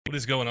What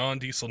is going on,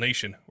 Diesel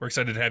Nation? We're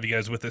excited to have you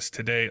guys with us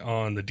today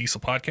on the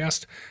Diesel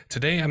Podcast.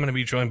 Today, I'm going to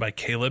be joined by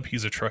Caleb.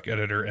 He's a truck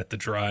editor at The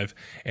Drive,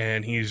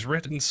 and he's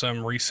written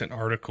some recent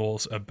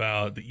articles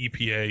about the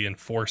EPA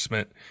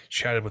enforcement,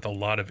 chatted with a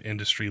lot of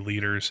industry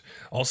leaders,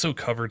 also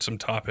covered some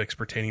topics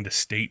pertaining to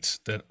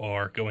states that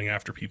are going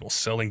after people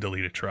selling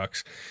deleted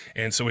trucks.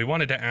 And so we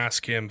wanted to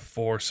ask him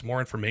for some more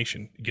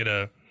information, get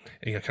a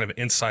kind of an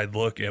inside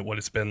look at what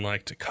it's been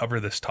like to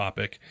cover this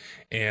topic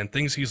and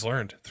things he's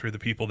learned through the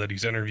people that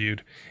he's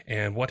interviewed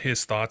and what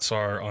his thoughts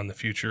are on the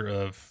future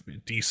of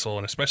diesel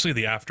and especially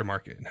the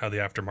aftermarket and how the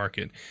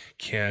aftermarket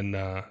can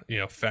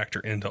factor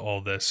into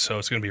all this. So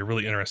it's going to be a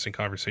really interesting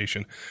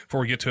conversation.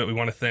 Before we get to it, we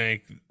want to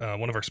thank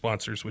one of our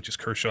sponsors, which is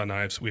Kershaw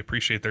Knives. We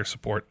appreciate their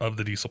support of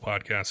the Diesel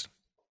Podcast.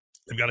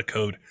 They've got a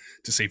code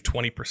to save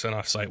 20%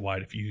 off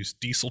site-wide if you use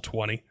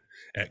diesel20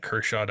 at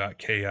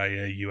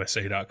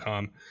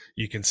kershaw.kiausa.com.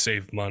 You can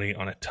save money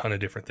on a ton of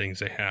different things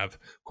they have.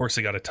 Of course,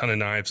 they got a ton of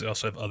knives. They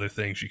also have other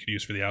things you could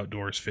use for the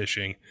outdoors,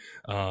 fishing,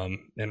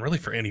 and really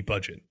for any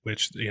budget,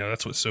 which,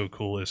 that's what's so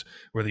cool is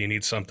whether you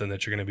need something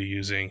that you're going to be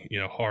using,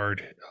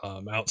 hard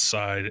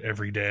outside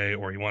every day,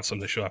 or you want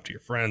something to show off to your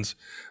friends.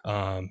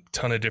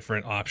 Ton of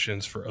different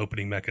options for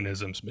opening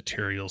mechanisms,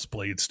 materials,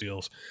 blade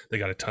steels. They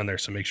got a ton there,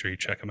 so make sure you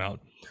check them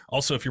out.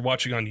 Also, if you're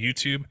watching on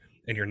YouTube,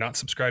 and you're not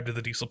subscribed to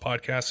the Diesel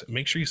Podcast,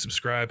 make sure you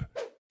subscribe,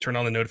 turn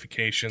on the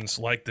notifications,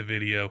 like the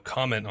video,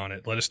 comment on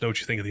it. Let us know what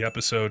you think of the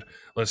episode.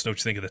 Let us know what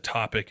you think of the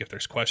topic. If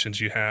there's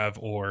questions you have,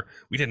 or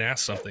we didn't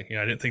ask something,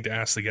 I didn't think to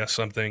ask the guest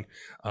something.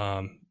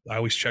 I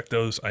always check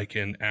those. I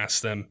can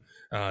ask them,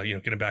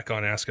 get them back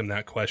on, ask them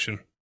that question.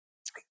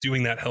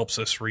 Doing that helps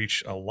us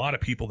reach a lot of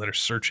people that are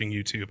searching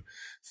YouTube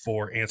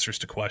for answers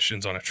to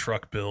questions on a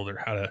truck build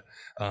or how to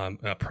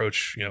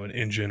approach, an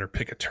engine or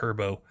pick a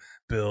turbo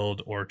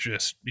build, or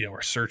just,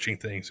 we're searching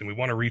things. And we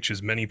want to reach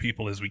as many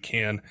people as we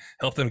can,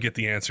 help them get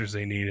the answers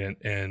they need,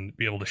 and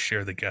be able to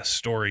share the guest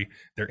story,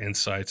 their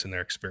insights, and their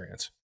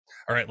experience.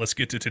 All right, let's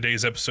get to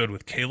today's episode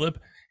with Caleb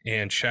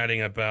and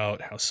chatting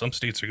about how some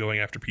states are going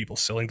after people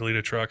selling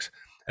deleted trucks,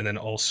 and then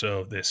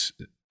also this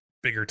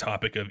bigger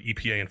topic of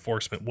EPA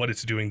enforcement, what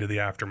it's doing to the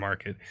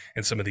aftermarket,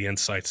 and some of the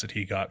insights that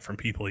he got from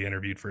people he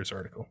interviewed for his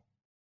article.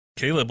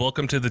 Caleb,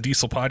 welcome to the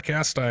Diesel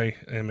Podcast. I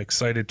am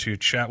excited to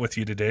chat with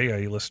you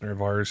today. A listener of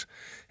ours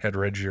had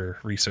read your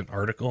recent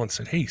article and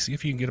said, "Hey, see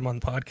if you can get him on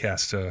the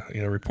podcast to,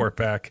 report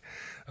back,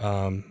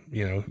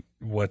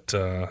 what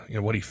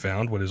he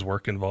found, what his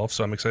work involved."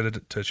 So I'm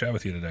excited to chat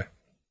with you today.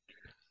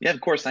 Yeah,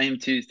 of course, I am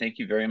too. Thank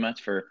you very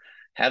much for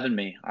having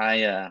me.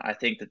 I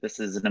think that this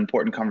is an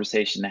important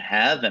conversation to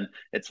have, and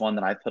it's one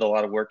that I put a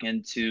lot of work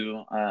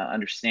into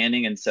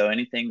understanding. And so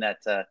anything that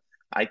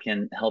I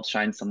can help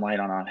shine some light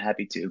on, I'm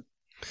happy to.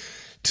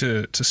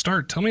 To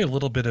start, tell me a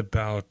little bit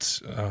about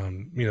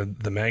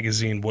the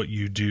magazine, what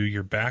you do,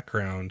 your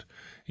background,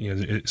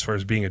 as far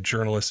as being a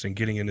journalist and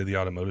getting into the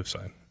automotive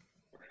side.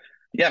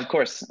 Yeah, of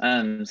course.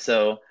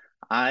 So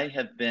I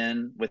have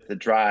been with The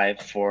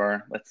Drive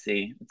for,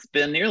 it's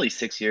been nearly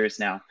 6 years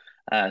now.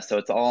 So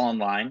it's all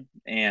online,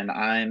 and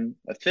I'm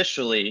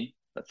officially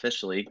the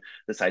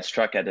site's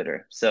truck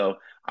editor. So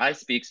I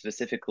speak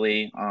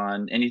specifically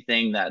on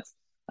anything that's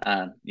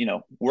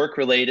work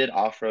related,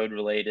 off-road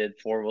related,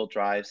 four-wheel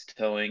drives,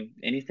 towing,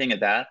 anything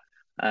of that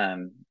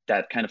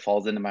that kind of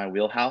falls into my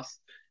wheelhouse.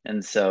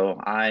 And so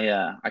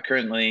I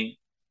currently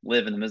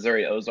live in the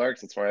Missouri Ozarks.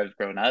 That's where I've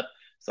grown up.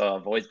 So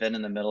I've always been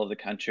in the middle of the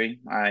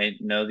country. I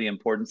know the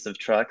importance of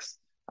trucks.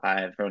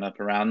 I've grown up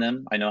around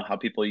them. I know how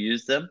people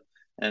use them.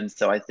 And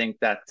so I think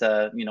that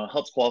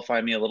helps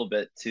qualify me a little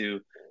bit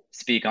to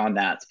speak on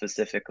that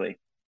specifically.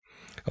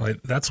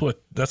 That's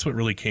what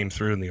really came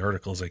through in the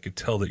articles. I could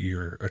tell that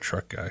you're a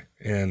truck guy,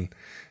 and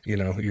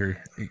you're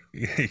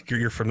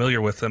familiar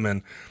with them.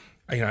 And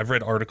I've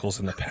read articles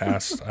in the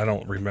past. I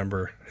don't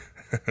remember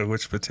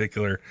which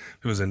particular.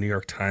 It was a New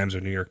York Times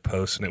or New York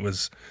Post, and it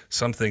was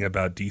something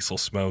about diesel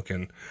smoke.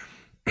 And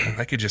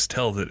I could just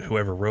tell that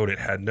whoever wrote it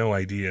had no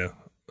idea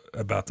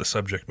about the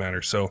subject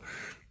matter. So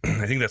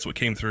I think that's what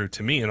came through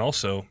to me, and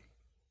also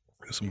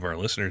some of our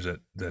listeners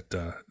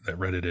that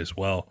read it as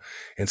well.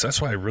 And so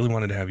that's why I really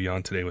wanted to have you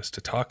on today, was to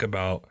talk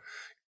about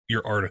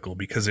your article,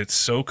 because it's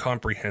so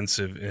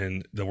comprehensive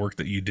in the work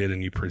that you did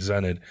and you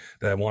presented,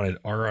 that I wanted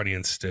our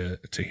audience to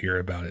hear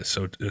about it.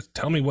 So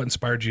tell me what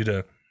inspired you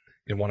to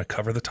want to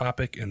cover the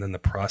topic, and then the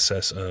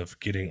process of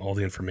getting all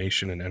the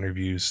information and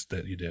interviews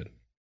that you did.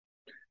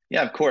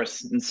 Yeah, of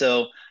course. And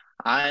so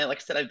like I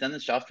said, I've done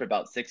this job for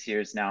about 6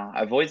 years now.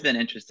 I've always been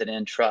interested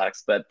in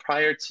trucks, but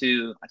prior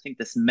to, I think,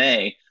 this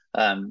May,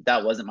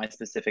 that wasn't my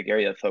specific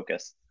area of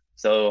focus.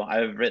 So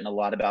I've written a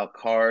lot about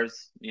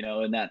cars,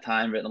 in that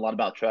time, written a lot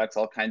about trucks,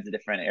 all kinds of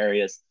different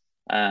areas.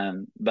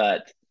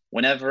 But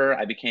whenever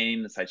I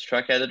became the site's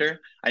truck editor,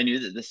 I knew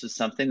that this was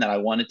something that I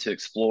wanted to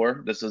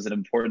explore. This was an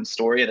important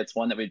story, and it's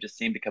one that we've just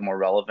seen become more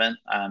relevant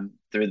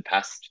through the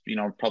past,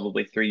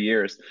 probably 3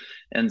 years.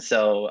 And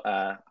so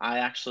I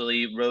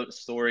actually wrote a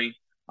story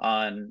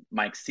on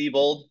Mike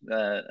Siebold,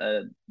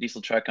 a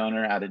diesel truck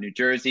owner out of New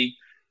Jersey,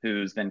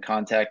 who's been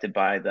contacted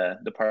by the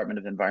Department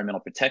of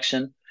Environmental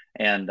Protection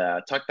and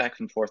talked back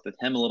and forth with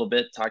him a little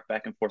bit, talked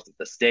back and forth with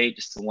the state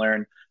just to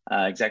learn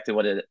exactly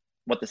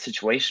what the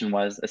situation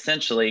was.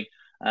 Essentially,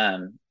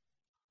 um,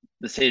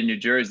 the state of New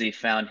Jersey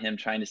found him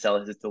trying to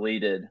sell his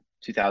deleted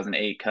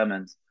 2008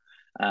 Cummins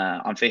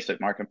on Facebook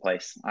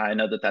Marketplace. I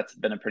know that that's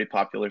been a pretty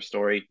popular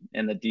story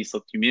in the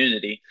diesel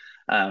community.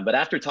 But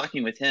after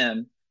talking with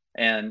him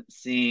and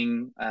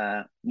seeing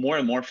more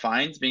and more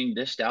fines being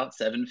dished out,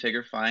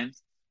 seven-figure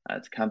fines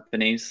to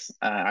companies,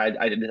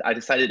 I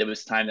decided it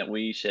was time that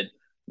we should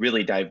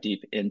really dive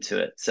deep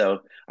into it. So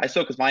I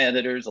spoke with my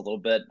editors a little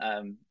bit.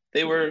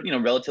 They were,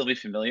 relatively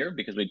familiar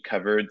because we'd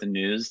covered the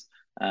news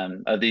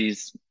of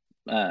these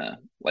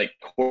like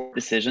court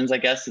decisions, I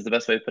guess is the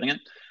best way of putting it.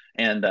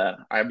 And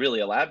I really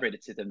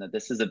elaborated to them that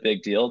this is a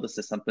big deal. This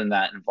is something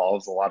that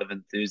involves a lot of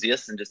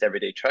enthusiasts and just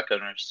everyday truck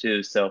owners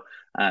too. So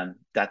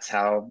that's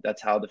how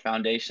the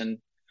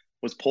foundation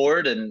was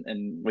poured,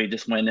 and we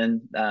just went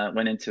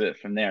into it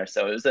from there.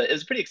 So it was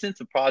a pretty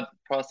extensive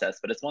process,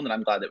 but it's one that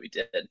I'm glad that we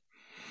did.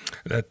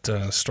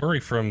 That story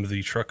from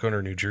the truck owner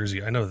in New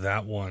Jersey, I know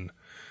that one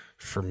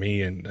for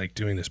me, and like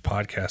doing this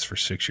podcast for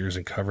 6 years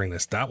and covering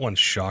this, that one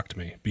shocked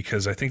me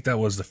because I think that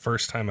was the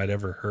first time I'd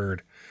ever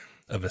heard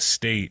of a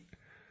state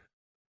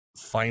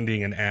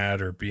finding an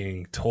ad or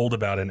being told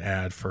about an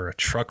ad for a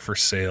truck for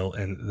sale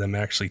and them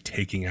actually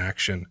taking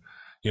action,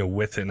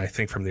 with it. And I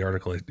think from the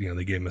article,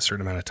 they gave them a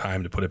certain amount of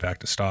time to put it back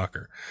to stock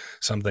or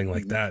something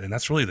like that. And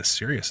that's really the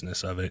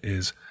seriousness of it.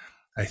 Is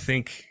I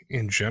think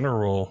in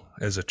general,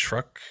 as a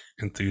truck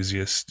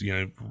enthusiast,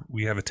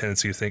 we have a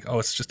tendency to think, oh,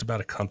 it's just about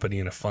a company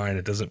and a fine.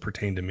 It doesn't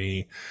pertain to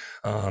me.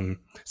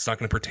 It's not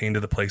going to pertain to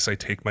the place I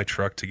take my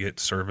truck to get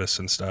service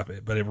and stuff,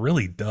 but it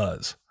really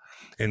does.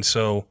 And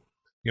so,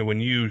 when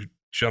you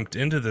jumped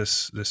into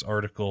this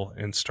article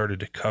and started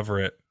to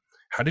cover it,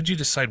 how did you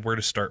decide where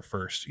to start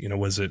first?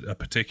 Was it a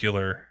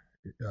particular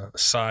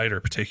side or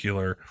a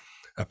particular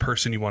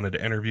person you wanted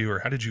to interview, or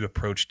how did you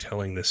approach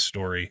telling this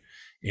story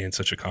in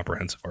such a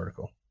comprehensive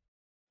article?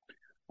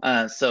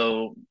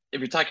 So if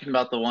you're talking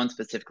about the one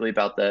specifically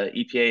about the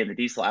EPA and the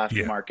diesel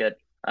aftermarket,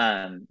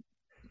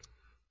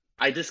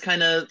 I just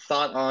kind of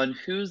thought on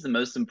who's the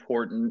most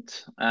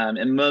important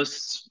and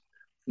most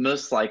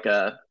like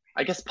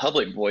I guess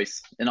public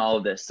voice in all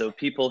of this. So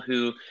people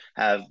who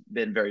have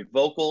been very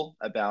vocal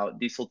about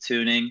diesel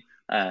tuning,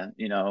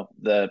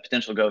 the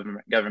potential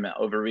government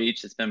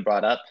overreach has been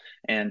brought up.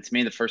 And to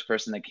me, the first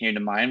person that came to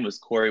mind was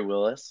Corey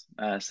Willis,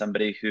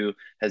 somebody who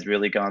has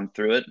really gone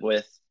through it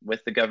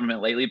with the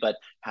government lately, but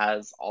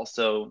has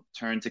also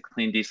turned to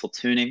clean diesel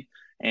tuning.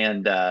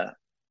 And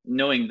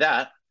knowing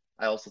that,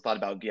 I also thought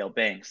about Gail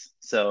Banks.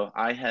 So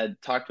I had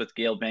talked with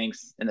Gail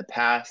Banks in the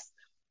past.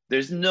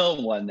 There's no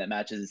one that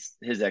matches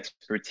his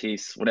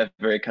expertise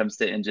whenever it comes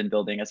to engine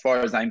building, as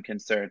far as I'm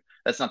concerned.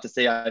 That's not to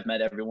say I've met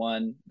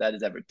everyone that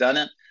has ever done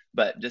it,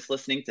 but just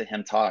listening to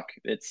him talk,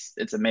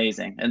 it's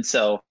amazing. And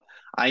so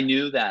I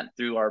knew that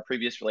through our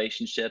previous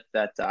relationship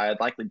that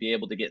I'd likely be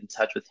able to get in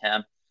touch with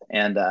him.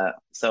 And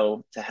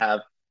so to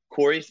have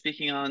Corey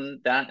speaking on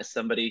that as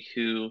somebody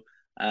who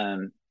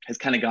has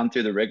kind of gone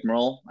through the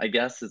rigmarole, I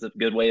guess is a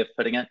good way of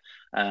putting it,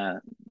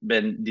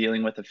 been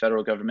dealing with the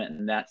federal government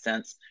in that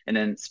sense. And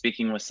then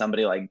speaking with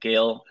somebody like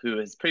Gail, who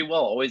has pretty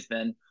well always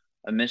been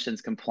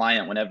emissions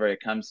compliant whenever it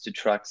comes to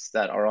trucks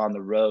that are on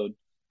the road.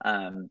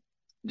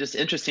 Just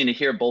interesting to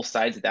hear both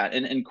sides of that.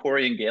 And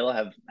Corey and Gail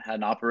have had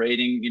an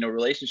operating,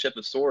 relationship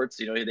of sorts.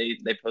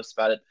 They post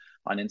about it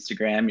on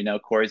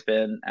Instagram. Corey's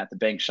been at the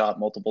bank shop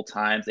multiple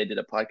times. They did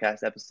a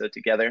podcast episode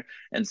together.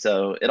 And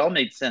so it all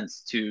made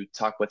sense to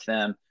talk with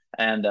them.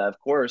 And of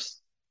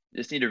course,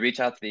 just need to reach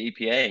out to the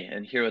EPA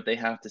and hear what they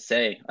have to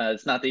say.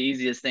 It's not the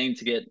easiest thing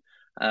to get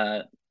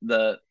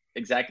the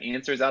exact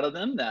answers out of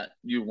them that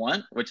you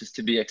want, which is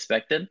to be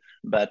expected.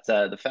 But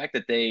the fact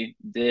that they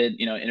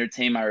did,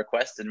 entertain my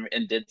request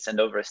and did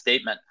send over a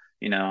statement,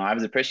 I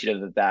was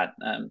appreciative of that.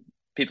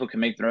 People can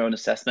make their own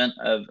assessment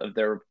of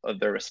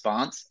their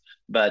response,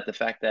 but the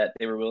fact that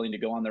they were willing to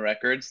go on the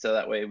record so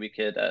that way we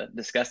could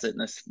discuss it in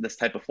this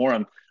type of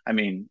forum, I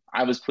mean,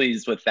 I was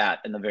pleased with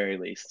that in the very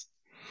least.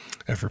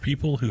 And for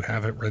people who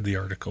haven't read the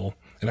article,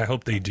 and I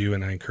hope they do,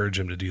 and I encourage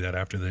them to do that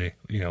after they,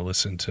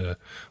 listen to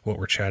what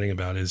we're chatting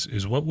about,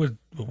 is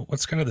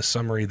what's kind of the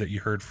summary that you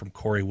heard from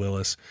Corey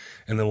Willis,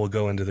 and then we'll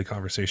go into the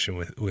conversation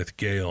with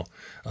Gail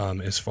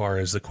as far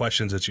as the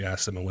questions that you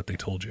asked them and what they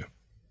told you.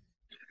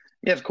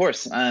 Yeah, of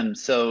course.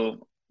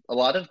 So a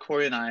lot of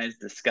Corey and I's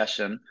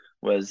discussion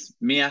was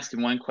me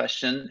asking one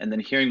question and then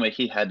hearing what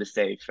he had to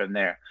say from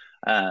there.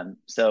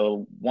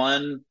 So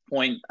one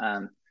point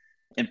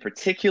in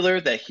particular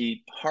that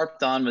he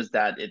harped on was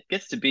that it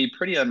gets to be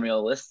pretty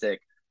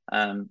unrealistic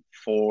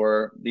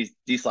for these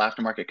diesel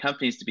aftermarket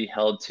companies to be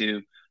held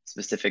to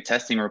specific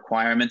testing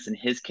requirements. In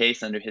his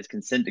case, under his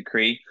consent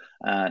decree,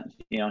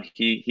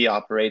 he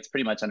operates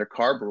pretty much under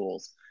CARB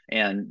rules,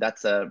 and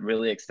that's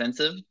really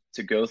expensive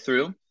to go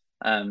through.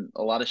 A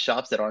lot of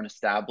shops that aren't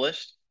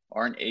established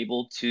aren't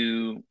able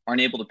to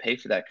pay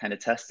for that kind of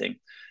testing.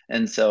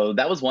 And so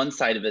that was one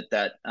side of it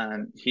that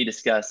he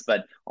discussed,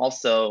 but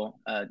also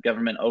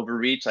government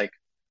overreach, like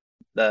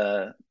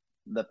the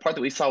the part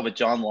that we saw with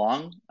John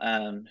Long,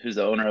 who's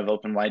the owner of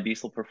Open Wide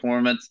Diesel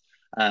Performance,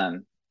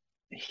 um,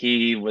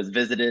 he was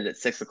visited at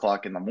 6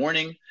 o'clock in the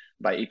morning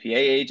by EPA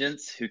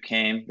agents who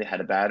came. They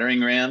had a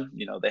battering ram.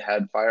 They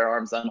had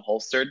firearms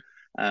unholstered.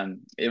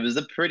 It was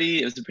a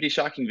pretty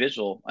shocking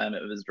visual.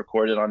 It was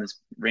recorded on his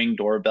Ring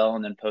doorbell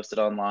and then posted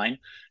online.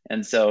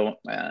 And so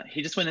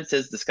he just went into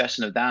his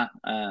discussion of that.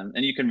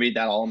 And you can read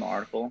that all in the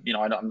article.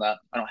 I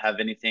don't have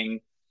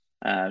anything.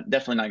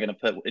 Definitely not going to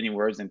put any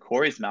words in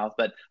Corey's mouth,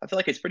 but I feel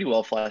like it's pretty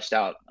well fleshed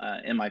out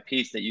in my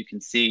piece that you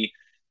can see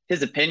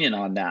his opinion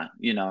on that.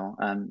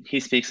 He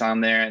speaks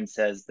on there and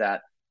says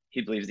that he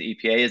believes the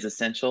EPA is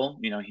essential.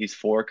 He's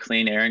for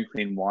clean air and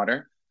clean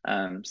water.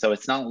 So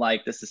it's not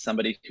like this is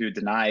somebody who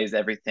denies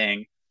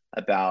everything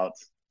about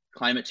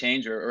climate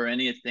change or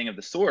anything of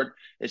the sort.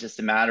 It's just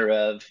a matter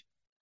of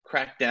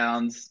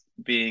crackdowns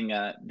being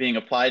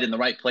applied in the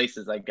right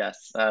places, I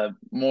guess,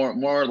 more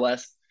or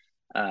less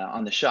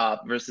on the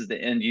shop versus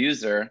the end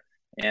user,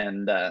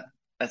 and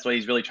that's what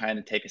he's really trying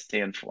to take a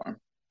stand for.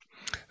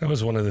 That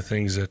was one of the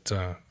things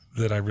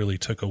that I really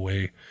took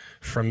away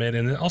from it.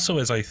 And also,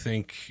 as I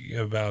think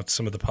about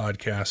some of the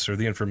podcasts or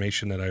the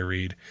information that I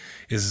read,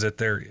 is that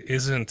there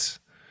isn't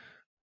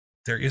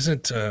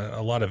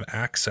a lot of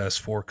access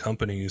for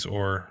companies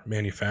or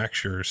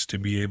manufacturers to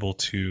be able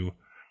to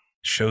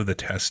show the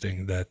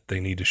testing that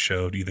they need to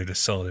show, either to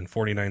sell it in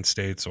 49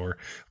 states, or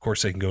of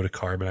course they can go to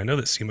carbon. I know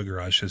that SEMA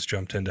Garage has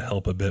jumped in to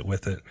help a bit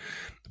with it,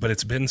 but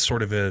it's been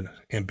sort of an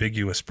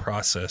ambiguous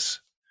process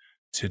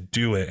to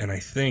do it. And I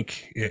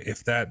think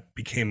if that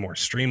became more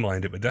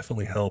streamlined, it would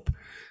definitely help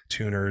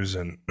tuners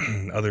and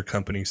other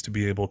companies to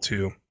be able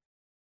to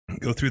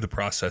go through the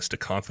process to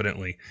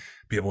confidently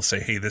be able to say,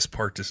 hey, this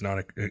part does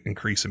not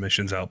increase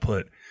emissions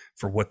output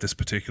for what this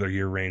particular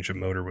year range of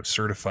motor was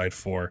certified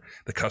for.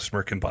 The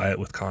customer can buy it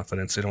with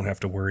confidence. They don't have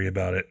to worry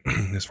about it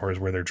as far as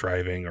where they're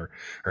driving or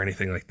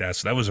anything like that.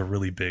 So that was a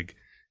really big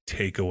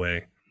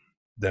takeaway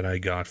that I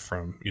got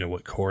from,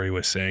 what Corey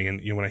was saying.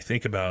 And, when I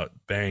think about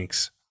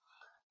banks,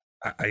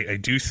 I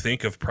do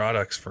think of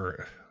products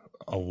for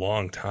a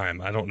long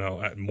time. I don't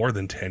know, more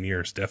than 10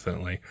 years,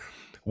 definitely,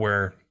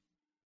 where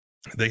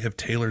they have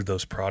tailored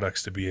those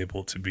products to be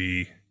able to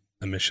be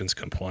emissions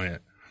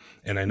compliant.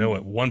 And I know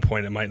at one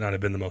point it might not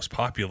have been the most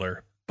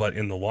popular, but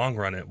in the long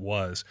run it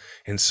was.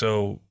 And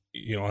so,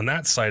 on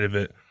that side of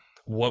it,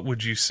 what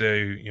would you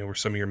say, were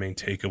some of your main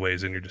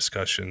takeaways in your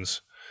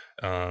discussions,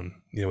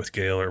 with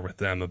Gail or with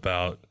them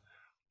about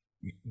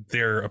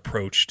their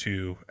approach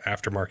to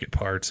aftermarket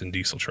parts and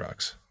diesel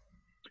trucks?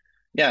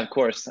 Yeah, of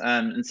course.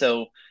 And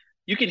so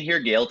you can hear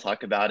Gail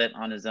talk about it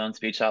on his own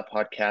Speed Shop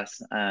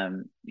podcast.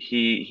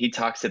 He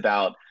talks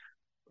about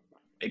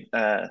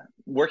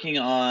working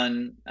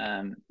on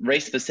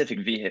race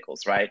specific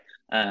vehicles, right?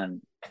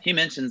 He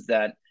mentions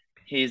that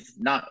he's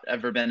not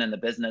ever been in the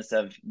business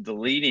of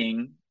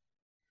deleting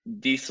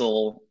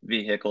diesel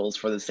vehicles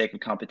for the sake of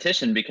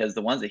competition, because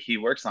the ones that he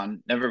works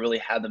on never really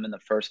had them in the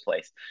first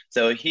place.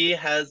 So he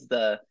has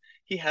the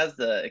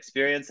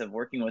experience of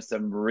working with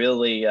some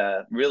really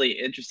really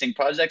interesting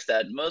projects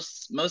that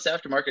most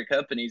aftermarket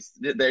companies,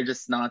 they're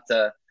just not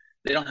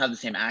they don't have the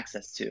same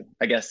access to,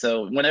 I guess.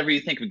 So whenever you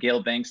think of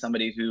Gail Banks,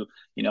 somebody who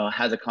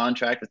has a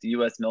contract with the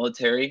U.S.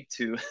 military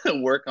to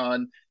work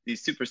on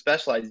these super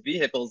specialized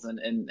vehicles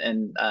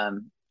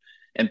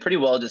and pretty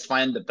well just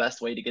find the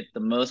best way to get the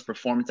most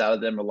performance out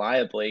of them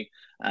reliably,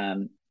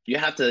 you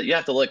have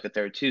to look that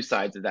there are two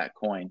sides of that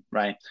coin,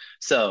 right?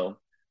 So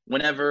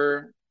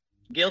whenever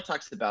Gail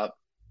talks about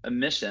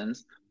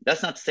emissions,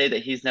 that's not to say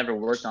that he's never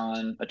worked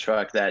on a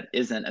truck that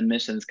isn't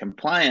emissions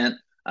compliant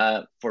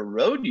for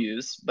road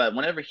use, but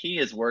whenever he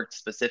has worked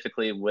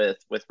specifically with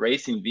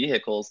racing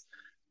vehicles,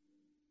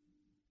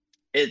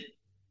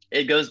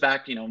 it goes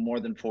back more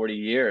than 40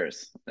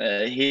 years.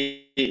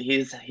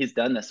 He's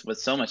done this with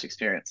so much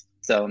experience.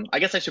 So I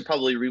guess I should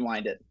probably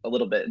rewind it a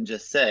little bit and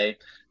just say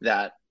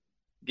that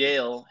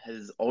Gail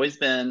has always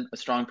been a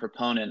strong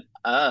proponent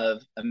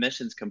of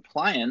emissions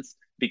compliance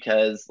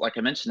because, like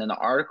I mentioned in the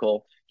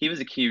article, he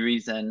was a key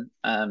reason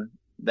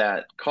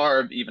that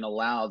CARB even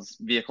allows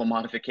vehicle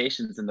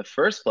modifications in the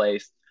first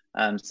place,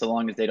 so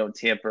long as they don't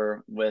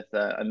tamper with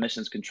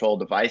emissions control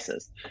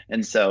devices.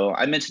 And so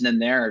I mentioned in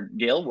there,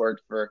 Gail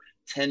worked for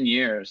 10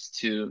 years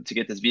to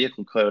get this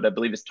vehicle code. I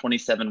believe it's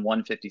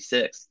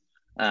 27156.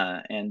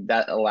 And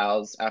that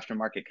allows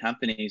aftermarket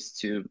companies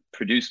to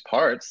produce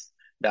parts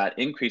that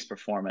increase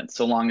performance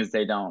so long as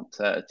they don't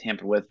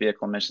tamper with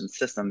vehicle emission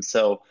systems.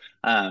 So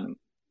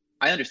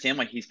I understand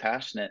why he's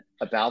passionate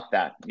about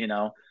that.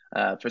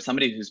 For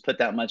somebody who's put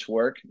that much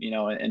work,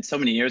 and so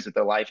many years of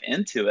their life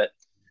into it,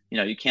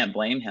 you can't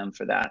blame him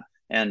for that.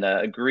 And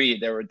agree,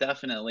 there were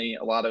definitely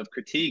a lot of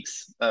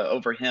critiques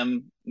over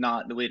him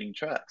not deleting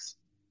trucks.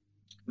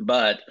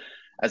 But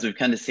as we've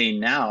kind of seen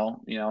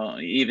now,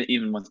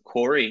 even with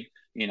Corey,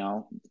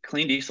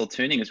 clean diesel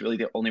tuning is really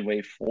the only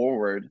way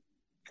forward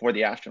for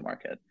the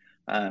aftermarket.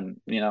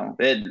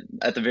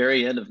 At the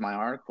very end of my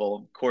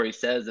article, Corey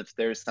says if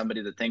there's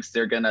somebody that thinks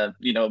they're gonna,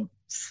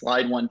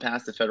 slide one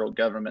past the federal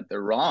government,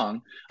 they're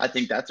wrong. I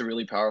think that's a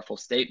really powerful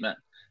statement.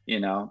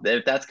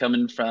 If that's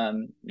coming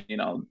from,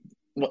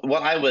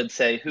 what I would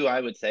say, who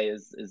I would say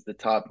is the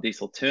top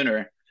diesel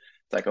tuner,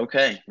 it's like,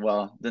 okay,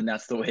 well, then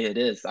that's the way it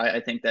is. I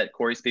think that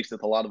Corey speaks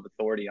with a lot of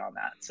authority on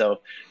that.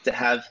 So to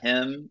have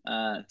him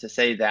to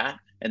say that,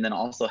 and then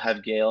also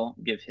have Gail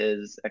give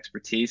his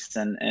expertise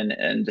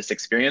and just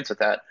experience with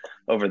that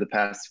over the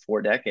past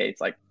 4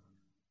 decades, like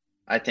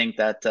I think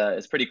that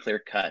is pretty clear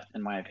cut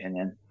in my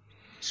opinion.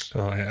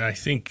 So I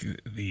think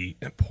the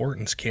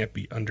importance can't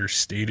be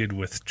understated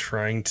with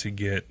trying to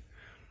get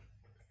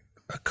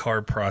a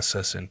CARB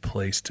process in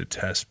place to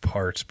test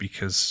parts,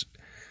 because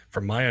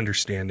from my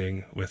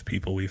understanding with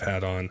people we've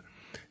had on,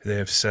 they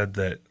have said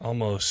that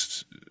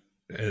almost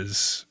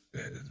as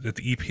that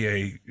the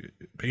EPA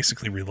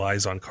basically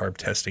relies on CARB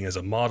testing as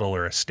a model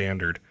or a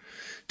standard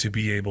to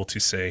be able to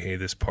say, hey,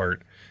 this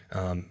part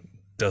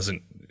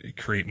doesn't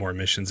create more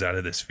emissions out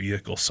of this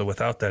vehicle. So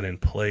without that in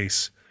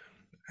place,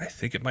 I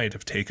think it might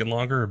have taken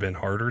longer or been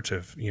harder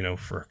to,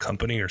 for a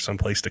company or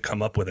someplace to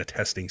come up with a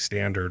testing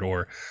standard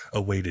or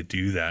a way to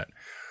do that.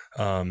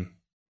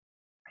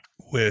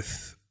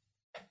 With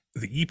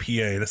the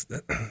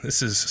EPA,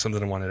 this is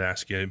something I wanted to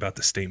ask you about.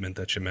 The statement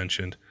that you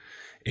mentioned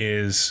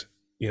is,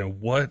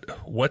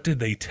 what did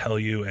they tell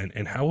you,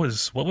 and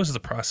what was the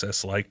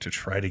process like to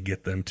try to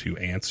get them to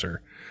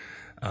answer,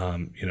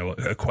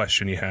 a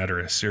question you had or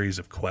a series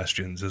of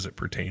questions as it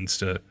pertains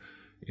to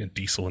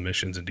diesel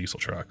emissions and diesel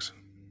trucks?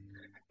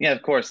 Yeah,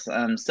 of course.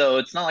 So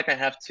it's not like I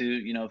have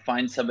to,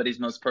 find somebody's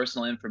most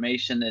personal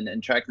information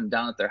and track them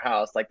down at their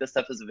house. Like this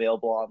stuff is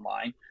available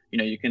online.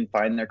 You can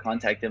find their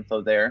contact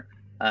info there.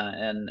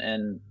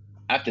 And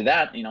after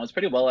that, it's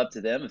pretty well up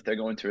to them if they're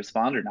going to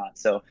respond or not.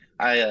 So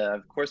I,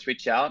 of course,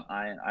 reach out.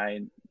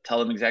 I tell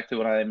them exactly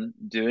what I'm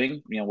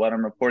doing, what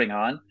I'm reporting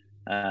on,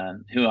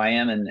 who I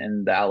am,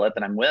 and the outlet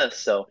that I'm with.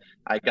 So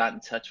I got in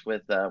touch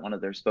with one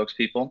of their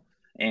spokespeople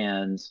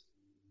and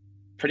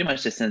pretty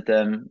much just sent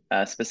them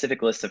a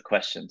specific list of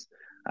questions.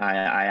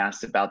 I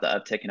asked about the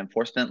uptick in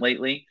enforcement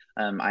lately.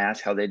 I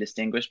asked how they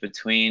distinguish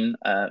between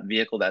a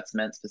vehicle that's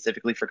meant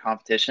specifically for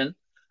competition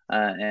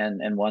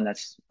and one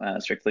that's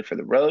strictly for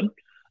the road.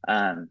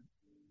 Um,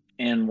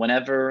 and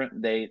whenever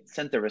they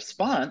sent the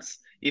response,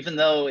 even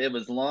though it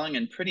was long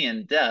and pretty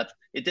in depth,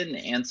 it didn't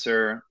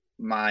answer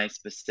my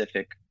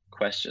specific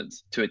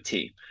questions to a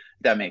T.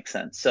 If that makes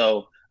sense.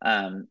 So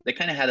they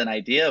kind of had an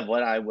idea of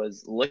what I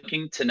was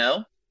looking to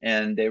know,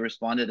 and they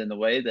responded in the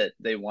way that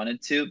they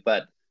wanted to.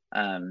 But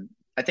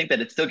I think that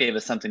it still gave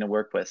us something to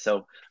work with.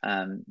 So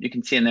you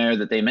can see in there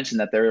that they mentioned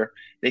that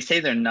they say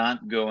they're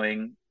not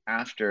going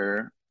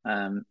after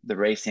the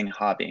racing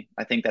hobby.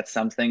 I think that's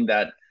something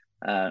that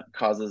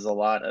causes a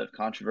lot of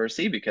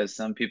controversy because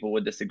some people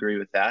would disagree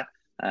with that.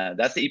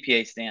 That's the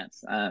EPA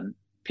stance.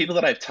 People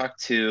that I've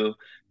talked to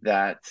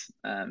that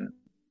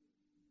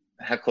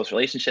have close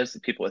relationships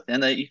with people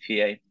within the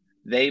EPA,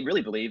 they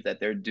really believe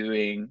that they're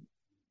doing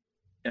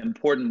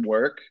important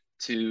work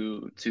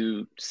to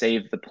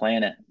save the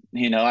planet.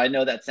 I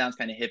know that sounds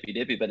kind of hippy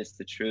dippy, but it's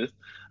the truth.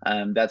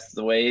 That's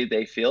the way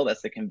they feel.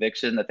 That's the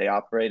conviction that they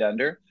operate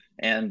under.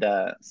 And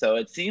so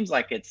it seems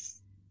like it's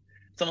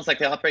almost like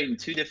they operate in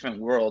two different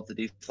worlds, the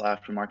diesel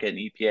aftermarket and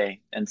EPA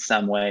in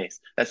some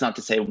ways. That's not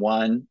to say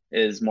one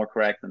is more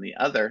correct than the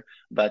other,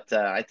 but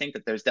I think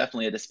that there's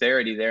definitely a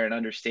disparity there in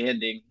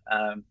understanding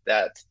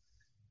that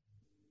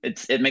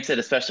it makes it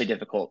especially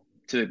difficult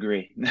to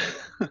agree.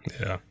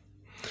 Yeah.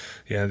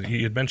 Yeah,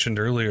 you had mentioned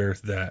earlier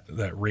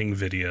that ring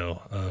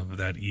video of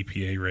that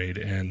EPA raid,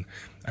 and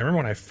I remember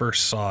when I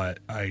first saw it,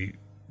 I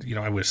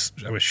was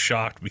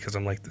shocked because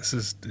I'm like, this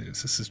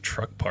is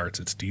truck parts,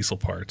 it's diesel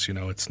parts,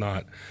 it's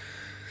not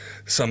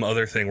some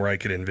other thing where I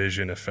could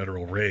envision a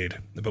federal raid.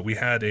 But we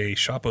had a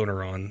shop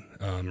owner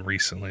on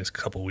recently, a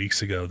couple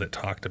weeks ago, that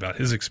talked about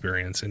his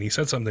experience, and he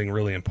said something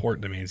really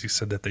important to me. Is he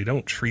said that they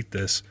don't treat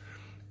this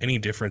any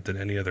different than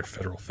any other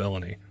federal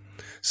felony.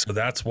 So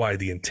that's why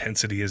the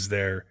intensity is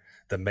there,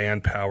 the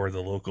manpower, the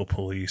local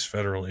police,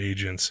 federal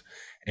agents.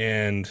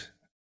 And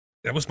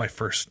that was my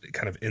first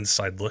kind of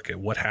inside look at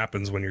what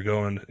happens when you're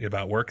going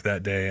about work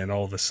that day and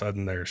all of a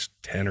sudden there's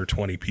 10 or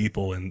 20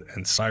 people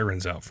and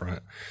sirens out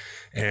front.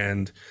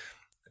 And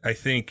I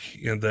think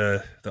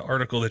the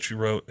article that you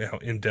wrote, how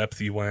in depth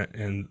you went,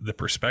 and the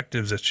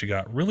perspectives that you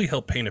got really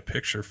helped paint a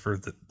picture for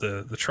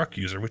the truck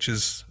user, which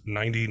is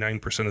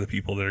 99% of the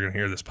people that are going to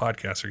hear this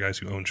podcast are guys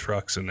who own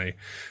trucks, and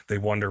they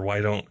wonder,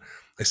 why don't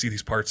I see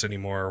these parts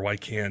anymore? Or why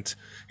can't,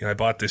 I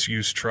bought this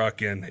used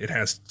truck and it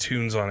has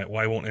tunes on it.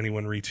 Why won't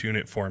anyone retune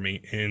it for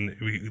me? And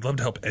we'd love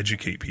to help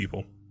educate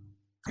people.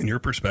 And your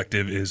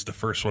perspective is the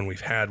first one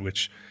we've had,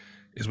 which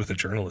is with a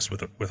journalist,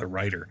 with a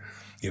writer,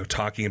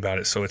 talking about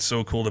it. So it's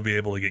so cool to be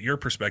able to get your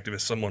perspective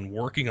as someone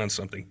working on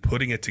something,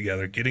 putting it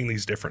together, getting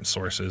these different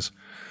sources,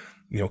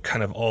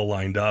 kind of all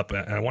lined up.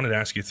 And I wanted to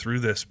ask you, through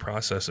this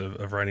process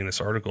of writing this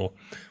article,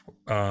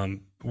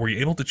 were you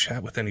able to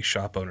chat with any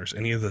shop owners,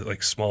 any of the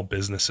small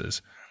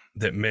businesses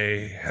that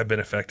may have been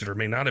affected or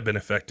may not have been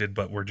affected,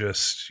 but were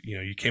just,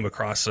 you came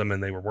across them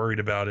and they were worried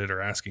about it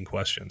or asking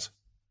questions?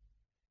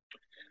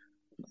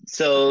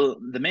 So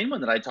the main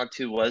one that I talked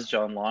to was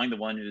John Long, the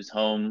one whose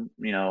home,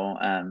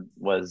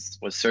 was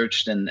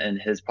searched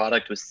and his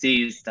product was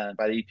seized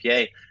by the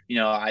EPA.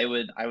 I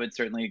would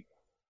certainly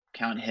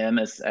count him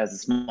as a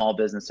small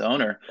business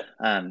owner.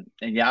 And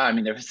yeah, I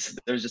mean, there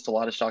was just a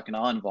lot of shock and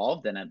awe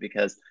involved in it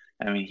because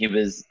I mean, he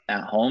was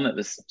at home. It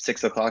was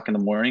 6 o'clock in the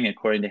morning,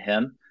 according to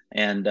him,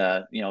 and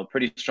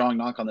pretty strong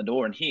knock on the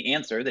door. And he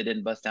answered. They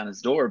didn't bust down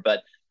his door,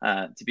 but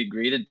to be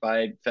greeted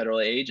by federal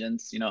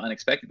agents,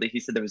 unexpectedly, he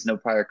said there was no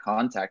prior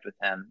contact with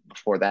him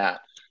before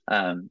that.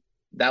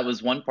 That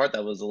was one part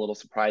that was a little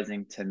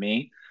surprising to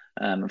me.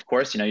 Of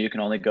course, you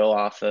can only go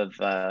off of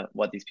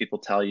what these people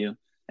tell you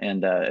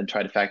and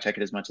try to fact check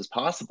it as much as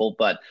possible.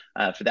 But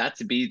for that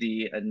to be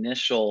the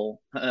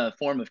initial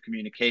form of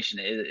communication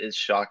is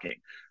shocking.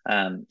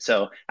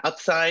 So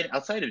outside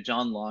of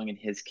John Long in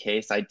his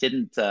case, I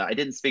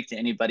didn't speak to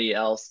anybody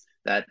else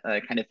that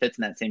kind of fits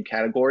in that same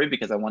category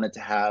because I wanted to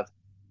have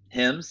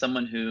him,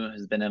 someone who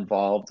has been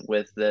involved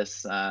with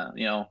this,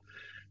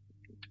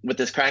 with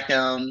this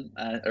crackdown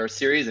or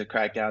series of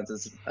crackdowns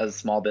as a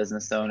small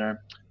business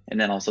owner. And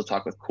then also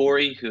talk with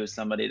Corey, who is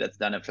somebody that's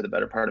done it for the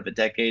better part of a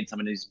decade,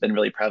 somebody who's been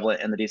really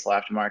prevalent in the diesel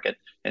aftermarket.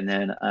 And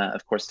then,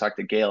 of course, talk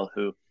to Gail,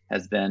 who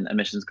has been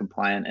emissions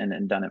compliant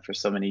and done it for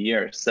so many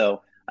years.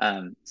 So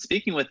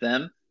speaking with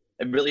them,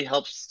 it really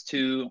helps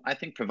to, I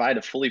think, provide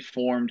a fully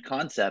formed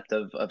concept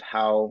of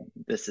how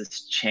this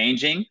is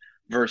changing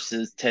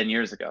versus 10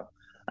 years ago.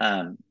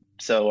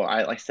 So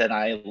like I said,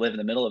 I live in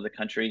the middle of the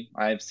country.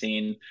 I've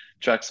seen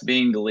trucks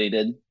being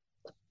deleted,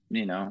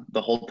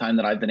 the whole time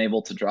that I've been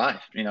able to drive.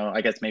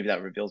 I guess maybe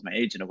that reveals my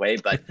age in a way,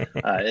 but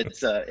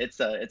it's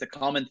a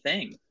common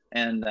thing.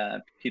 And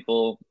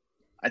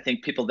I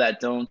think people that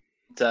don't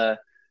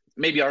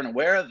maybe aren't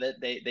aware of it,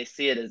 they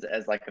see it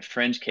as like a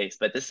fringe case,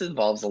 but this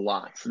involves a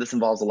lot. So this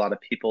involves a lot of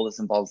people. This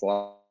involves a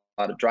lot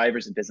of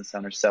drivers and business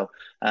owners. So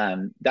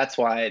that's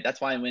why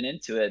I went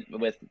into it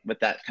with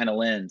that kind of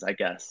lens, I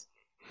guess.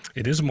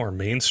 It is more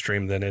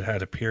mainstream than it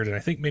had appeared, and I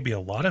think maybe a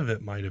lot of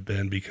it might have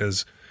been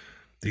because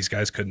these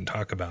guys couldn't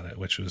talk about it,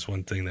 which was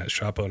one thing that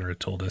shop owner had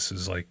told us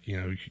is like,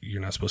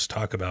 you're not supposed to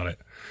talk about it.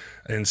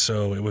 And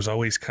so it was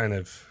always kind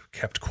of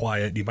kept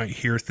quiet. You might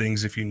hear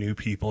things if you knew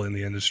people in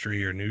the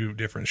industry or knew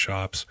different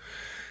shops,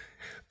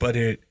 but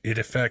it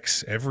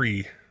affects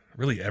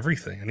really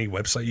everything. Any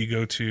website you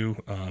go to,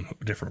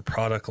 different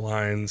product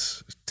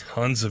lines,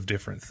 tons of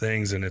different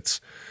things. And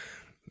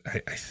I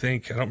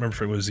think, I don't remember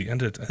if it was I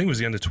think it was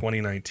the end of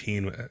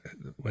 2019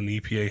 when the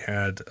EPA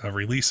had a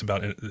release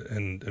about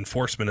an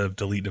enforcement of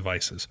delete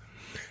devices.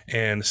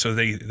 And so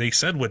they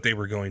said what they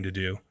were going to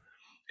do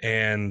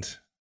and,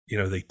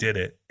 they did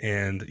it.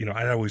 And,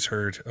 I'd always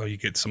heard, oh, you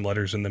get some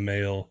letters in the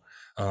mail.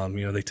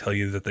 They tell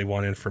you that they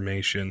want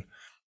information.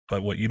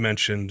 But what you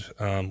mentioned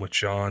with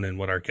John and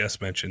what our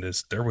guest mentioned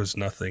is there was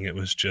nothing. It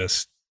was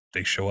just,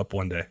 they show up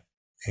one day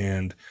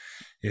and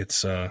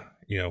it's,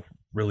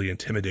 really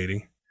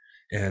intimidating.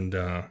 And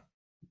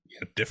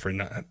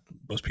different.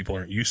 Most people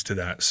aren't used to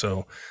that,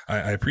 so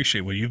I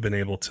appreciate what you've been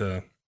able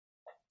to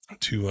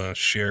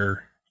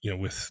share,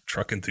 with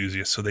truck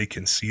enthusiasts, so they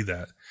can see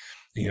that,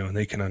 and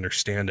they can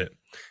understand it.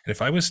 And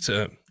if I was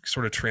to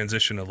sort of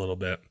transition a little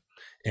bit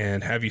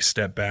and have you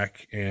step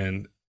back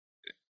and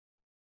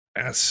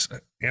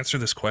answer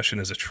this question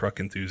as a truck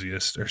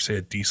enthusiast or say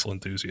a diesel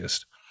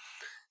enthusiast,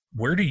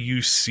 where do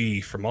you see,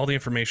 from all the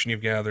information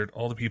you've gathered,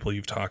 all the people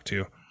you've talked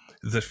to,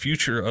 the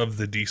future of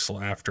the diesel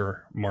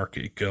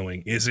aftermarket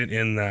going? Is it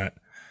in that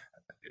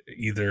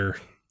either,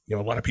 a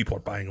lot of people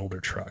are buying older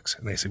trucks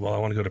and they say, well, I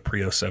want to go to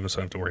pre-07 so I don't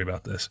have to worry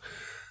about this,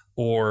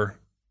 or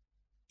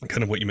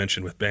kind of what you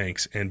mentioned with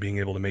Banks and being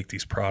able to make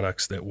these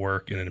products that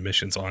work in an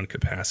emissions on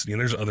capacity. And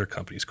there's other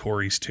companies,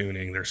 Corey's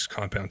Tuning, there's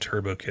compound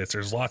turbo kits,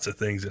 there's lots of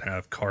things that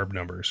have carb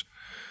numbers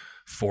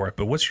for it.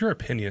 But what's your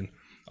opinion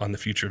on the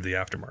future of the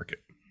aftermarket?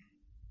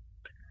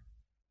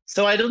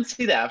 So I don't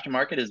see the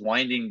aftermarket as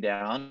winding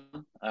down.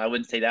 I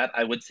wouldn't say that.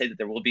 I would say that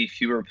there will be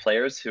fewer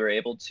players who are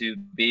able to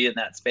be in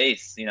that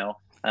space.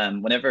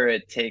 Whenever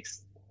it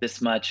takes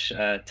this much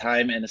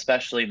time and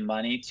especially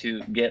money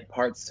to get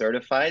parts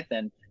certified,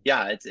 then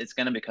yeah, it's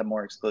going to become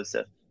more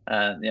exclusive.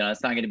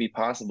 It's not going to be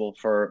possible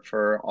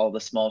for all the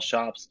small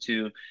shops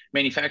to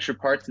manufacture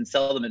parts and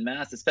sell them in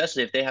mass,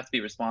 especially if they have to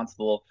be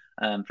responsible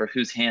for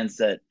whose hands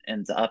that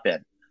ends up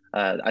in.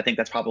 I think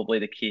that's probably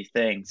the key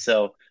thing.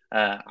 So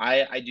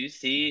I do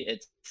see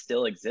it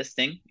still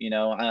existing.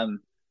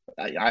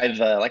 I've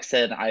like I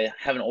said, I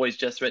haven't always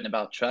just written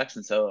about trucks,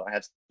 and so I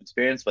have some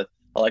experience with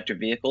electric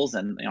vehicles,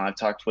 and I've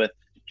talked with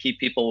key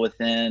people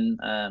within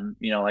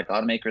like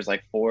automakers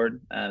like Ford,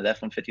 the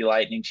F-150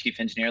 Lightning chief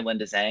engineer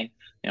Linda Zhang.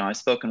 I've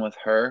spoken with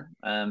her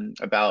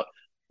about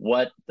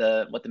what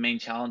the main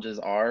challenges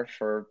are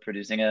for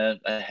producing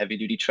a heavy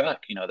duty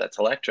truck that's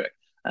electric.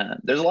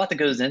 There's a lot that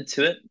goes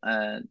into it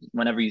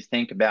whenever you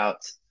think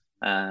about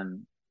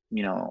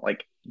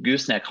like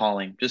gooseneck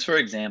hauling, just for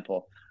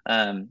example.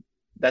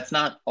 That's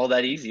not all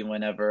that easy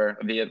whenever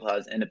a vehicle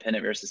has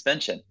independent rear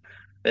suspension.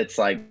 It's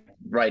like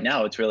right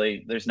now it's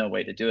really, there's no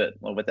way to do it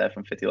with the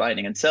F-150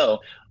 Lightning. And so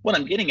what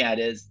I'm getting at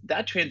is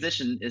that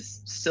transition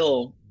is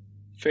still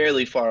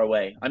fairly far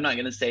away. I'm not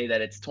going to say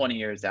that it's 20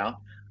 years out,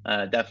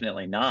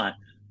 definitely not.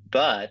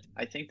 But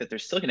I think that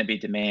there's still going to be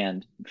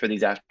demand for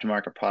these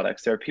aftermarket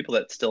products. There are people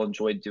that still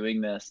enjoy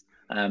doing this,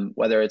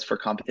 whether it's for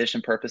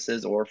competition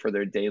purposes or for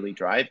their daily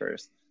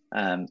drivers.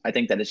 I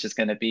think that it's just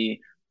going to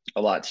be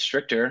a lot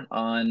stricter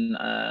on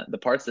the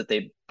parts that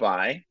they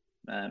buy.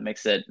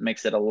 Makes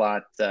it a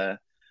lot.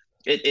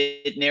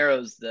 It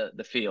narrows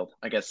the field,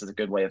 I guess is a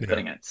good way of Yeah.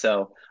 putting it.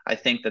 So I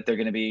think that they're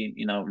going to be,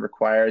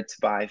 required to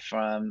buy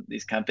from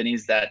these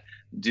companies that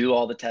do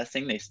all the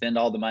testing. They spend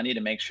all the money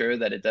to make sure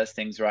that it does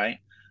things right.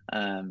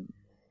 Um,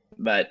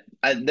 but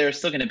there are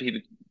still going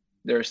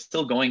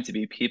to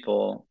be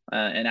people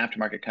and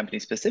aftermarket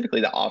companies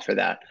specifically that offer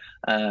that.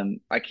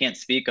 I can't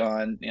speak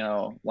on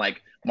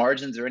like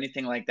margins or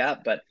anything like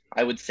that, but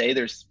I would say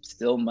there's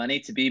still money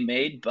to be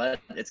made, but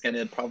it's going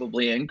to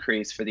probably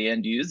increase for the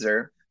end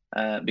user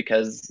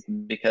because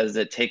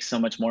it takes so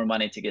much more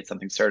money to get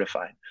something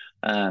certified.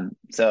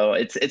 So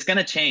it's going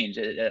to change.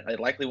 It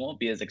likely won't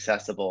be as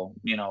accessible,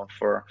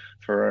 for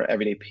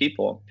everyday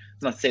people.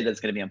 It's not to say that it's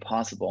going to be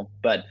impossible,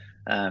 but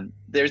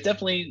there's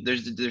definitely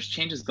there's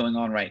changes going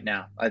on right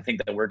now. I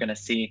think that we're going to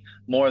see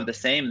more of the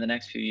same in the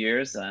next few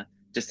years.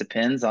 Just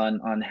depends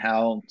on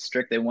how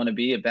strict they want to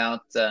be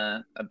about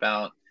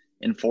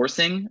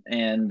enforcing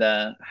and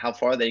how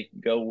far they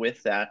go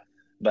with that.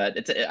 But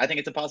I think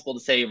it's impossible to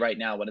say right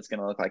now what it's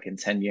going to look like in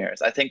 10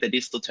 years. I think the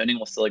diesel tuning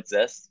will still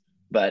exist,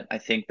 but I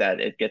think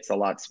that it gets a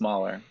lot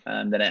smaller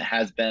than it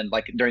has been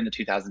like during the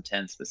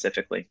 2010s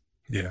specifically.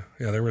 Yeah.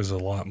 Yeah. There was a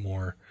lot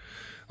more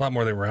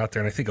that were out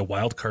there. And I think a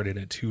wild card in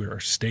it too are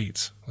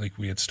states. Like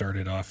we had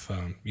started off,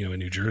 in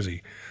New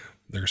Jersey,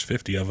 there's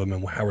 50 of them,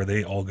 and how are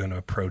they all going to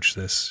approach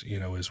this,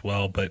 as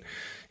well? But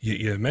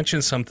you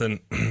mentioned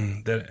something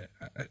that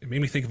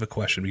made me think of a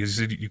question, because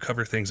you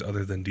cover things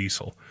other than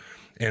diesel.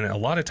 And a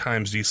lot of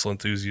times diesel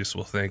enthusiasts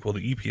will think, well,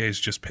 the EPA is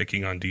just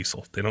picking on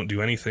diesel. They don't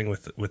do anything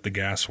with the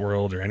gas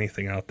world or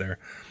anything out there.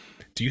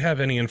 Do you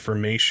have any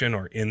information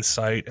or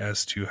insight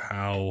as to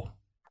how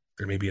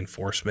there may be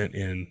enforcement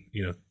in,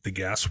 the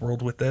gas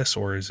world with this,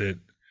 or is it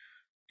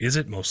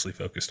mostly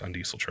focused on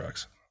diesel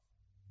trucks?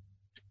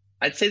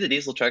 I'd say the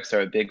diesel trucks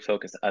are a big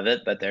focus of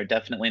it, but they're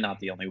definitely not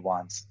the only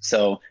ones.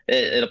 So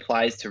it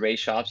applies to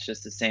race shops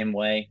just the same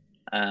way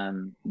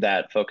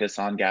that focus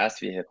on gas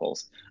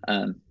vehicles.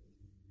 Um,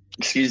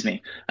 excuse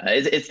me.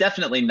 It's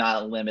definitely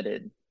not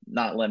limited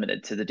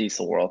to the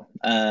diesel world.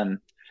 We've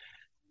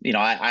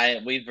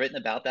written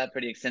about that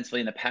pretty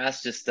extensively in the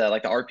past. Just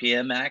like the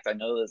RPM Act, I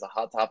know there's a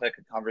hot topic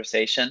of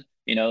conversation.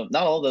 Not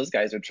all those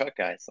guys are truck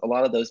guys. A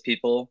lot of those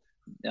people,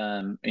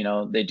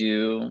 they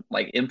do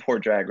like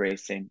import drag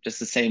racing just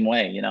the same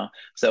way.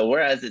 So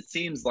whereas it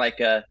seems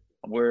like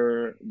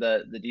where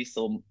the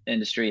diesel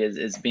industry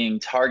is being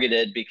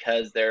targeted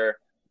because they're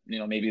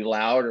maybe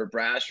loud or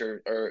brash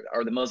or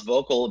are the most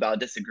vocal about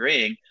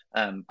disagreeing.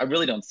 I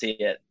really don't see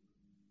it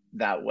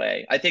that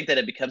way. I think that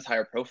it becomes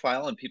higher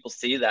profile and people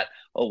see that,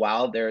 oh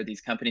wow, there are these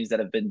companies that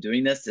have been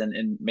doing this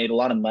and made a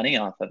lot of money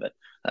off of it.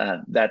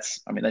 That's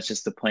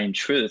just the plain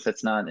truth.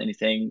 It's not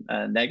anything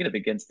negative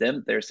against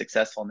them. They're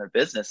successful in their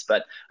business,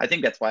 but I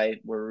think that's why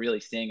we're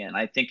really seeing it. And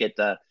I think it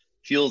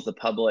fuels the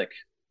public,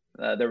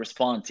 their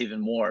response even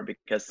more,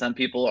 because some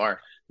people are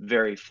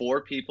very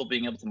for people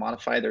being able to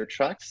modify their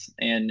trucks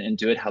and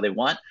do it how they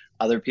want.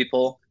 Other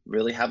people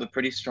really have a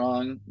pretty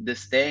strong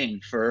disdain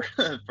for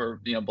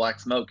for black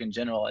smoke in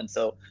general, and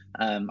so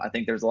I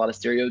think there's a lot of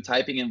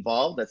stereotyping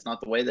involved. That's not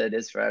the way that it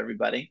is for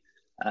everybody,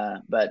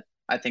 but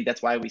I think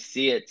that's why we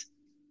see it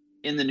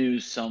in the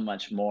news so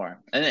much more.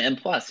 And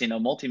plus,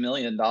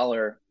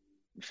 multi-million-dollar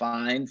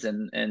fines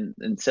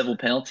and civil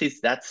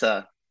penalties. That's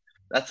a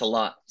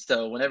lot.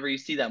 So whenever you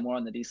see that more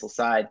on the diesel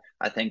side,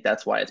 I think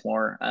that's why it's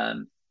more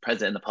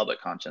present in the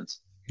public conscience.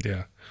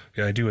 Yeah,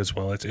 yeah, I do as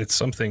well. It's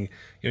something,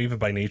 even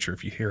by nature.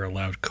 If you hear a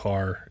loud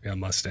car, a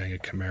Mustang, a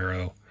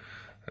Camaro,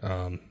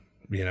 um,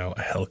 a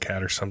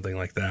Hellcat or something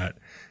like that,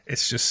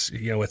 it's just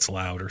it's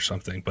loud or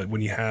something. But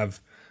when you have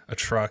a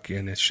truck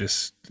and it's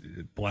just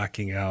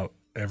blacking out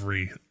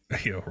every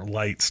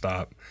light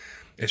stop,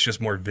 it's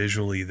just more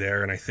visually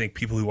there. And I think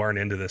people who aren't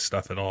into this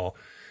stuff at all,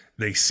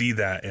 they see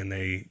that and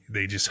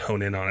they just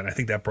hone in on it. I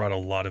think that brought a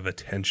lot of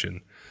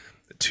attention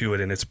to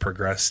it, and it's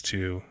progressed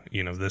to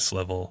this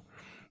level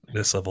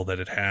that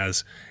it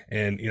has.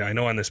 And I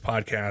know on this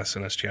podcast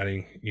and us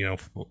chatting,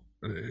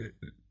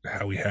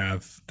 how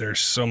there's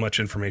so much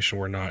information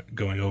we're not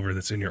going over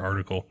that's in your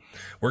article.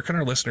 Where can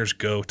our listeners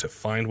go to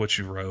find what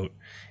you wrote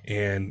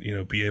and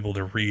be able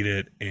to read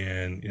it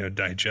and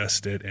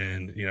digest it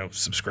and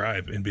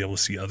subscribe and be able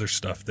to see other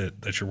stuff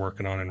that you're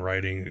working on and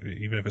writing,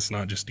 even if it's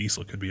not just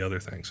diesel, it could be other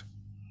things?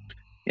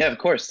 Yeah, of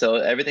course. So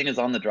everything is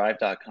on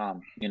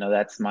thedrive.com.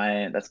 That's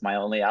my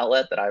only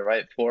outlet that I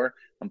write for.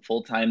 I'm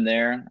full time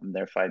there. I'm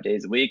there 5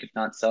 days a week, if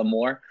not some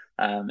more.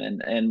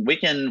 And we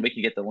can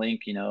get the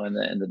link, in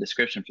the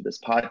description for this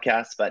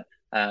podcast. But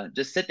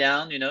just sit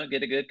down,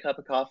 get a good cup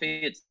of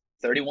coffee. It's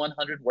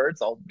 3,100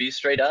 words. I'll be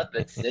straight up.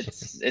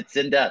 It's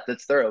in depth.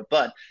 It's thorough,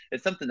 but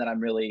it's something that I'm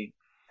really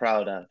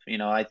proud of.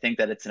 I think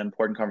that it's an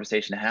important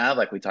conversation to have,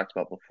 like we talked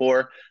about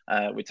before.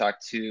 We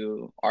talked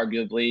to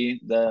arguably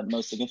the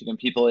most significant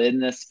people in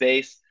this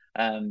space,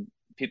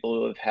 people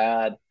who have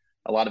had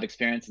a lot of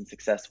experience and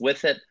success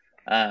with it.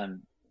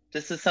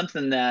 This is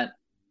something that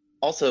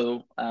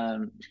also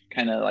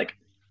kind of like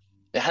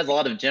it has a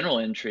lot of general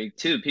intrigue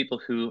too. People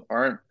who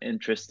aren't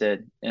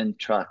interested in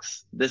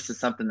trucks, this is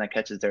something that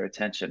catches their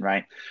attention,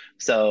 right?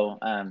 So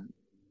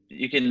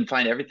you can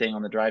find everything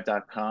on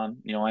thedrive.com.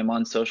 I'm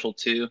on social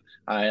too.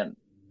 I'm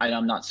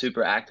not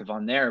super active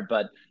on there,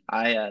 but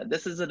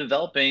this is a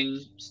developing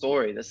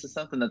story. This is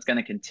something that's going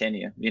to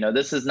continue.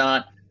 This is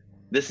not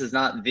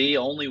the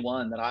only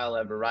one that I'll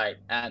ever write.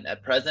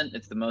 At present,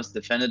 it's the most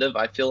definitive,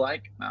 I feel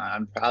like.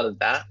 I'm proud of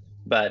that,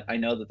 but I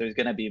know that there's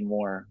going to be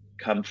more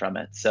come from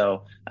it.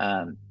 So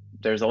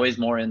there's always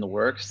more in the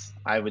works.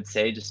 I would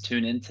say just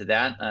tune into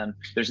that.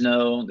 There's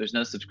no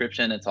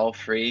subscription. It's all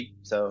free.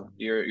 So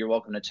you're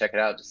welcome to check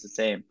it out just the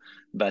same.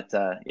 But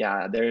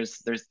yeah,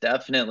 there's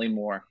definitely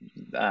more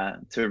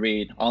to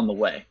read on the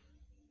way.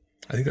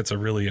 I think that's a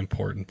really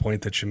important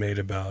point that you made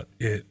about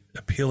it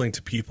appealing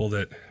to people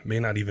that may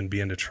not even be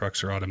into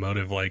trucks or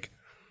automotive. Like,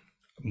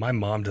 my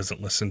mom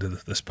doesn't listen to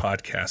this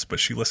podcast, but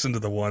she listened to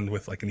the one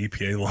with like an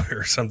EPA lawyer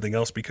or something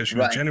else because she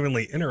was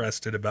genuinely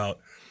interested about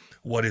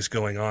what is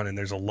going on. And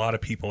there's a lot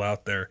of people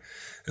out there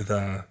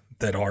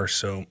that are.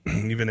 So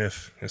even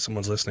if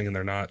someone's listening and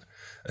they're not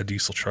a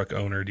diesel truck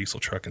owner, diesel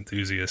truck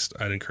enthusiast,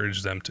 I'd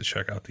encourage them to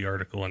check out the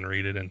article and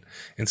read it and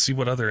see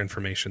what other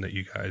information that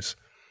you guys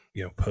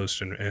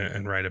post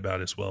and write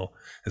about as well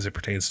as it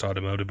pertains to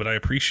automotive. But I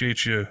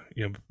appreciate you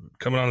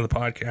coming on to the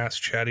podcast,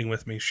 chatting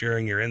with me,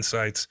 sharing your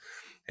insights,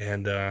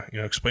 and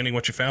explaining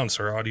what you found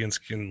so our audience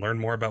can learn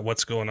more about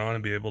what's going on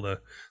and be able to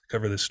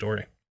cover this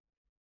story.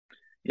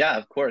 Yeah,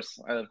 of course.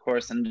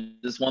 And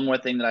just one more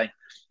thing that I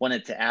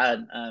wanted to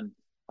add.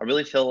 I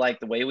really feel like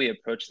the way we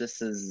approach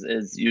this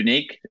is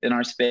unique in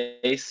our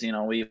space.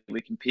 We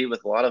compete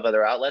with a lot of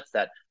other outlets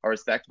that are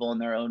respectable in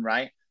their own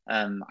right.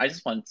 I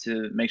just want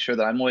to make sure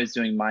that I'm always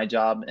doing my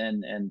job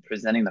and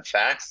presenting the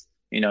facts,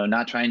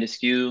 not trying to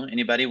skew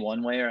anybody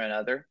one way or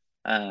another,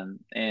 and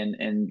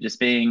just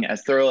being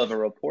as thorough of a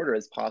reporter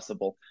as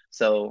possible.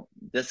 So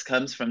this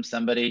comes from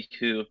somebody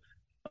who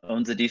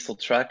owns a diesel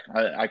truck.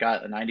 I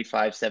got a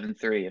 95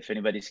 7.3 if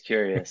anybody's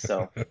curious.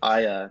 So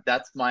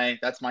that's my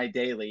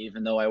daily,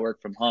 even though I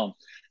work from home.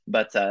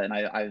 But and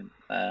I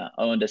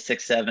owned a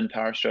 6.7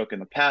 Power Stroke in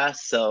the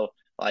past. So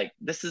like,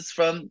 this is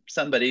from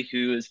somebody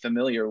who is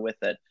familiar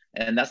with it.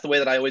 And that's the way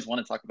that I always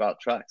want to talk about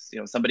trucks.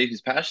 Somebody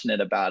who's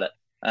passionate about it.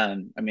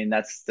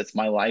 That's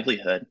my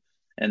livelihood.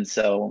 And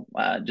so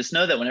just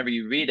know that whenever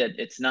you read it,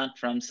 it's not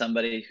from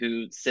somebody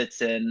who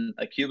sits in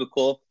a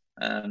cubicle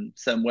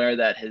somewhere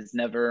that has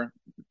never,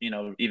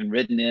 even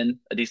ridden in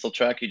a diesel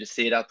truck. You just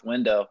see it out the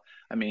window.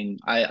 I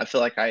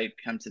feel like I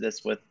come to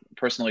this with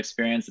personal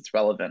experience that's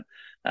relevant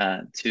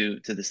to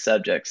the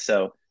subject.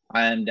 So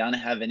I am down to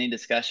have any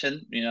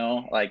discussion.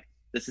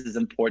 This is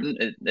important.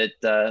 It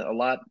a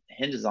lot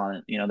hinges on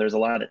it. There's a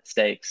lot at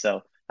stake.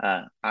 So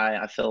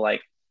I feel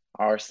like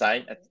our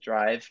site at the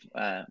Drive,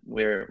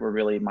 we're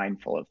really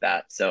mindful of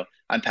that. So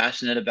I'm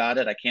passionate about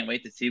it. I can't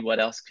wait to see what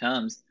else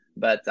comes.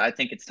 But I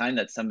think it's time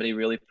that somebody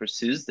really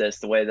pursues this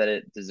the way that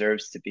it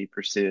deserves to be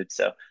pursued.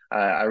 So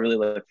I really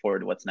look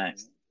forward to what's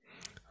next.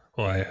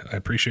 Well, I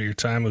appreciate your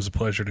time. It was a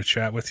pleasure to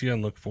chat with you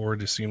and look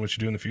forward to seeing what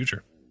you do in the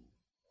future.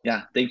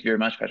 Yeah, thank you very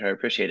much, Patrick. I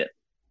appreciate it.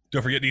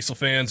 Don't forget, diesel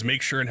fans,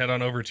 make sure and head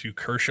on over to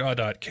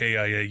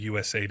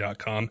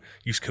kershaw.kiausa.com.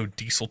 Use code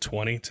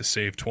diesel20 to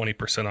save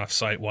 20% off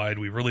site-wide.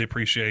 We really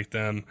appreciate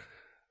them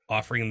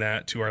offering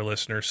that to our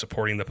listeners,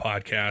 supporting the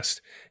podcast.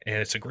 And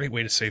it's a great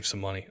way to save some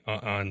money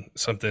on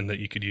something that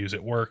you could use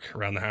at work,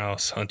 around the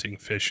house, hunting,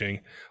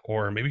 fishing,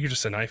 or maybe you're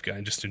just a knife guy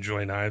and just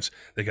enjoy knives.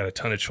 They got a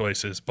ton of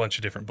choices, bunch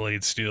of different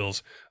blade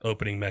steels,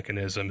 opening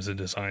mechanisms, and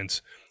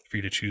designs for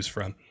you to choose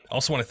from. I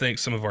also want to thank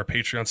some of our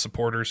Patreon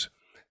supporters.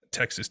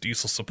 Texas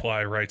Diesel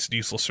Supply, Wrights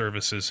Diesel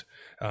Services,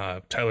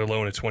 Tyler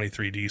Lowen at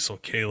 23 Diesel,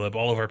 Caleb,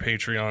 all of our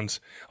Patreons,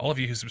 all of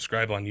you who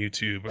subscribe on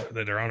YouTube,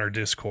 that are on our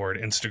Discord,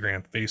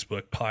 Instagram,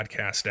 Facebook,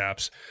 podcast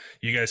apps.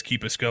 You guys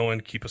keep us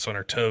going, keep us on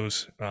our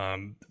toes.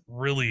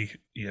 Really,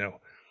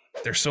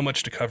 there's so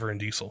much to cover in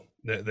diesel.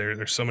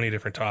 There's so many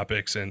different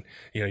topics, and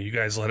you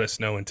guys let us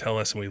know and tell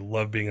us, and we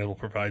love being able to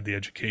provide the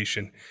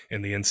education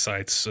and the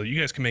insights so you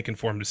guys can make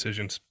informed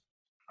decisions.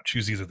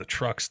 Choose either the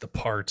trucks, the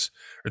parts,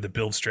 or the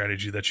build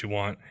strategy that you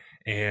want,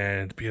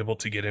 and be able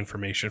to get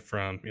information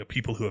from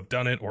people who have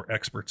done it or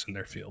experts in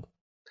their field.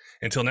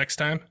 Until next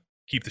time,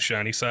 keep the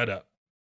shiny side up.